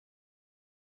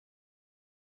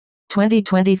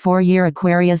2024 Year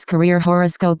Aquarius Career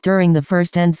Horoscope. During the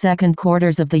first and second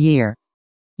quarters of the year,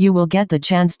 you will get the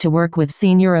chance to work with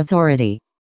senior authority,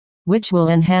 which will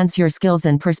enhance your skills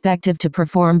and perspective to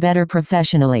perform better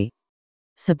professionally.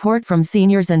 Support from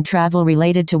seniors and travel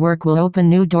related to work will open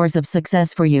new doors of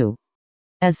success for you,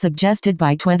 as suggested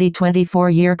by 2024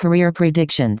 Year Career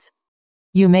Predictions.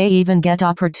 You may even get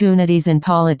opportunities in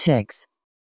politics.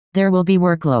 There will be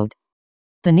workload,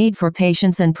 the need for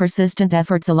patience and persistent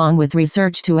efforts along with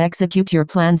research to execute your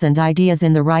plans and ideas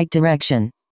in the right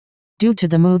direction, due to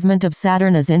the movement of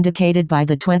Saturn as indicated by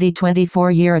the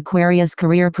 2024 Year Aquarius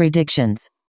Career Predictions.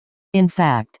 In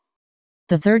fact,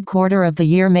 the third quarter of the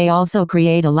year may also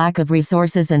create a lack of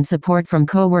resources and support from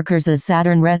coworkers as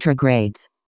Saturn retrogrades.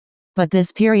 But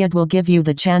this period will give you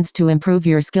the chance to improve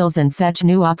your skills and fetch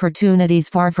new opportunities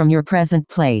far from your present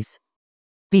place.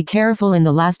 Be careful in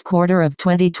the last quarter of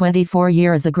 2024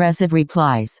 year as aggressive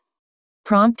replies,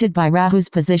 prompted by Rahu's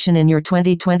position in your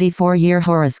 2024 year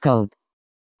horoscope,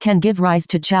 can give rise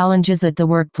to challenges at the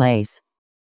workplace.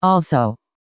 Also,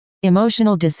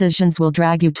 emotional decisions will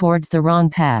drag you towards the wrong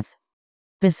path.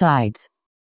 Besides,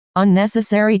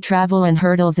 unnecessary travel and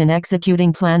hurdles in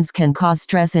executing plans can cause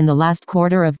stress in the last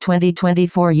quarter of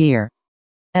 2024 year,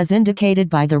 as indicated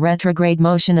by the retrograde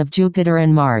motion of Jupiter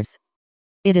and Mars.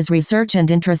 It is research and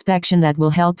introspection that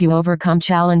will help you overcome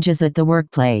challenges at the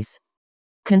workplace.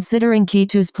 Considering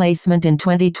Ketu's placement in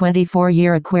 2024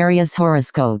 Year Aquarius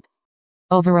Horoscope,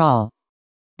 overall,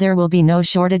 there will be no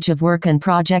shortage of work and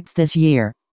projects this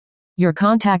year. Your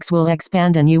contacts will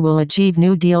expand and you will achieve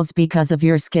new deals because of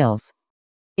your skills.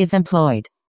 If employed,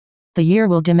 the year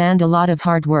will demand a lot of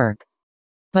hard work,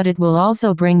 but it will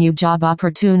also bring you job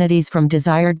opportunities from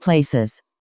desired places.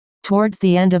 Towards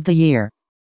the end of the year,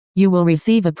 you will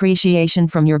receive appreciation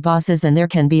from your bosses and there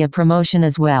can be a promotion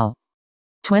as well.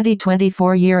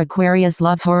 2024 Year Aquarius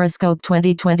Love Horoscope.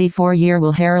 2024 year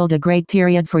will herald a great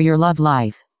period for your love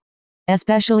life,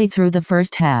 especially through the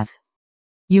first half.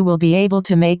 You will be able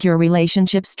to make your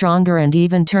relationship stronger and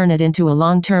even turn it into a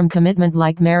long-term commitment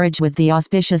like marriage with the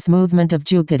auspicious movement of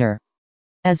Jupiter,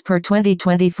 as per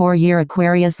 2024 Year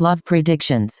Aquarius Love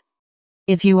Predictions.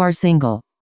 If you are single,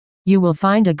 you will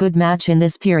find a good match in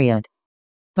this period.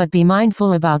 But be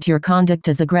mindful about your conduct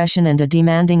as aggression and a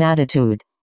demanding attitude,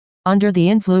 under the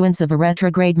influence of a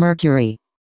retrograde Mercury,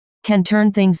 can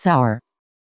turn things sour.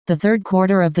 The third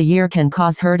quarter of the year can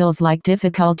cause hurdles like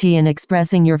difficulty in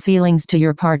expressing your feelings to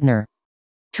your partner,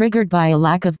 triggered by a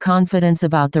lack of confidence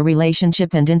about the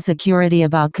relationship and insecurity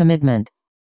about commitment.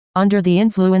 Under the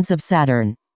influence of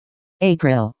Saturn,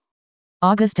 April,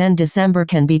 August and December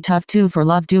can be tough too for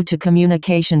love due to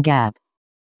communication gap,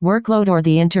 workload or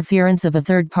the interference of a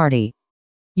third party.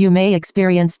 You may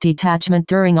experience detachment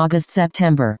during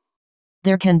August-September.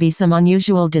 There can be some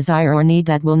unusual desire or need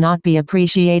that will not be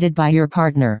appreciated by your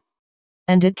partner.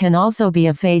 And it can also be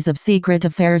a phase of secret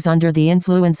affairs under the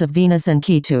influence of Venus and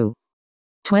Ketu.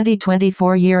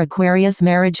 2024 Year Aquarius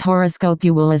Marriage Horoscope.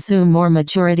 You will assume more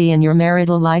maturity in your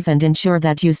marital life and ensure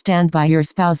that you stand by your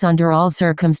spouse under all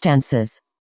circumstances.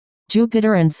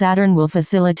 Jupiter and Saturn will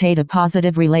facilitate a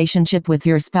positive relationship with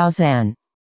your spouse and,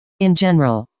 in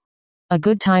general, a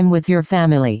good time with your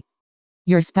family.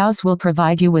 Your spouse will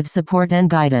provide you with support and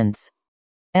guidance,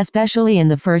 especially in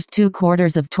the first 2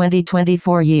 quarters of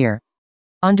 2024 year.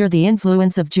 Under the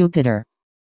influence of Jupiter,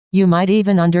 you might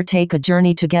even undertake a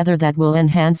journey together that will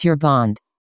enhance your bond.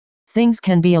 Things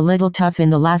can be a little tough in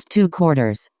the last 2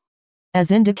 quarters,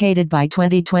 as indicated by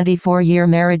 2024 year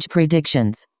marriage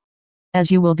predictions, as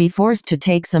you will be forced to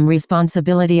take some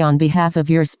responsibility on behalf of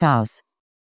your spouse.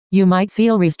 You might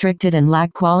feel restricted and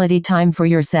lack quality time for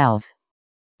yourself.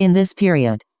 In this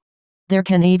period, there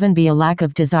can even be a lack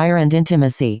of desire and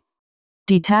intimacy,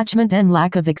 detachment and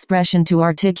lack of expression to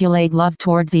articulate love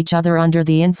towards each other under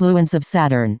the influence of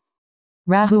Saturn,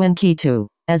 Rahu and Ketu,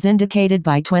 as indicated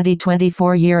by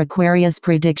 2024 Year Aquarius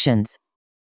Predictions.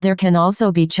 There can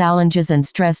also be challenges and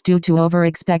stress due to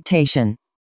over-expectation,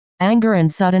 anger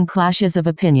and sudden clashes of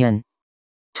opinion.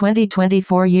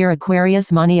 2024 Year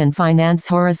Aquarius Money and Finance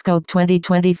Horoscope.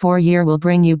 2024 year will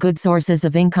bring you good sources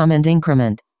of income and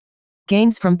increment,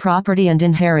 gains from property and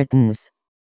inheritance.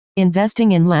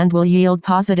 Investing in land will yield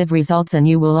positive results and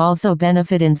you will also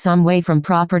benefit in some way from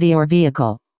property or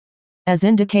vehicle, as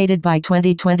indicated by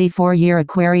 2024 Year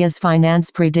Aquarius Finance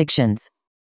Predictions.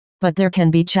 But there can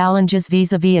be challenges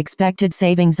vis-a-vis expected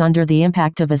savings under the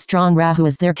impact of a strong Rahu,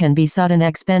 as there can be sudden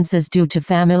expenses due to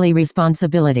family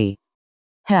responsibility,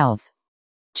 health,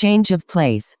 change of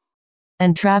place,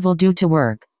 and travel due to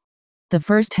work. The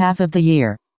first half of the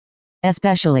year,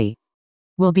 especially,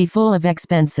 will be full of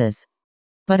expenses.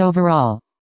 But overall,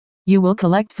 You will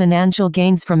collect financial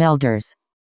gains from elders,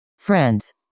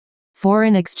 friends,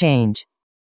 foreign exchange,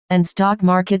 and stock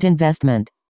market investment.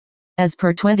 As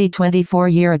per 2024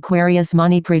 year Aquarius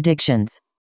money predictions,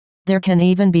 there can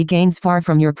even be gains far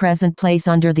from your present place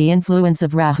under the influence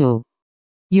of Rahu.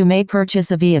 You may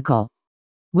purchase a vehicle,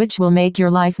 which will make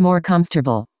your life more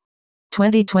comfortable.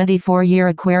 2024 year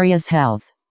Aquarius health,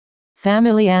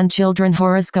 family and children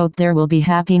horoscope. There will be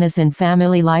happiness in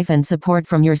family life and support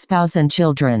from your spouse and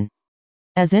children.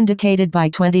 As indicated by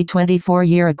 2024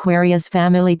 year Aquarius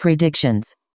family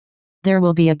predictions, there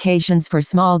will be occasions for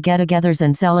small get-togethers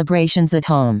and celebrations at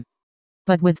home.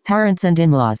 But with parents and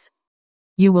in-laws,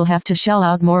 you will have to shell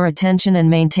out more attention and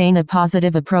maintain a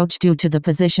positive approach due to the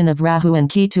position of Rahu and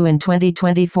Ketu in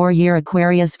 2024 year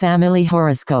Aquarius family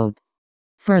horoscope.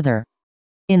 Further,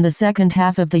 in the second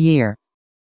half of the year,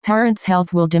 parents'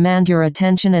 health will demand your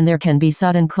attention and there can be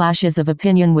sudden clashes of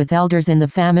opinion with elders in the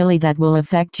family that will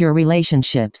affect your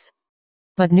relationships.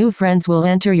 But new friends will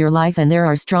enter your life and there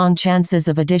are strong chances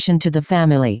of addition to the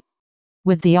family.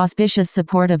 With the auspicious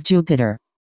support of Jupiter,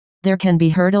 there can be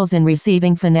hurdles in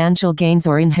receiving financial gains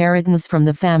or inheritance from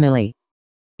the family.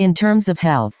 In terms of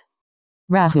health,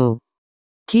 Rahu,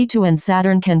 Ketu and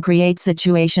Saturn can create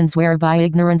situations whereby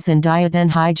ignorance in diet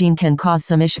and hygiene can cause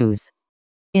some issues.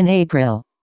 In April,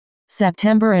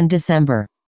 September and December,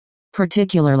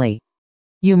 particularly,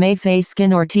 you may face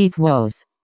skin or teeth woes.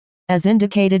 As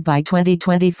indicated by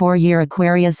 2024 year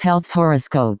Aquarius health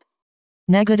horoscope,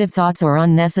 negative thoughts or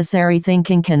unnecessary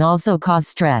thinking can also cause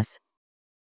stress.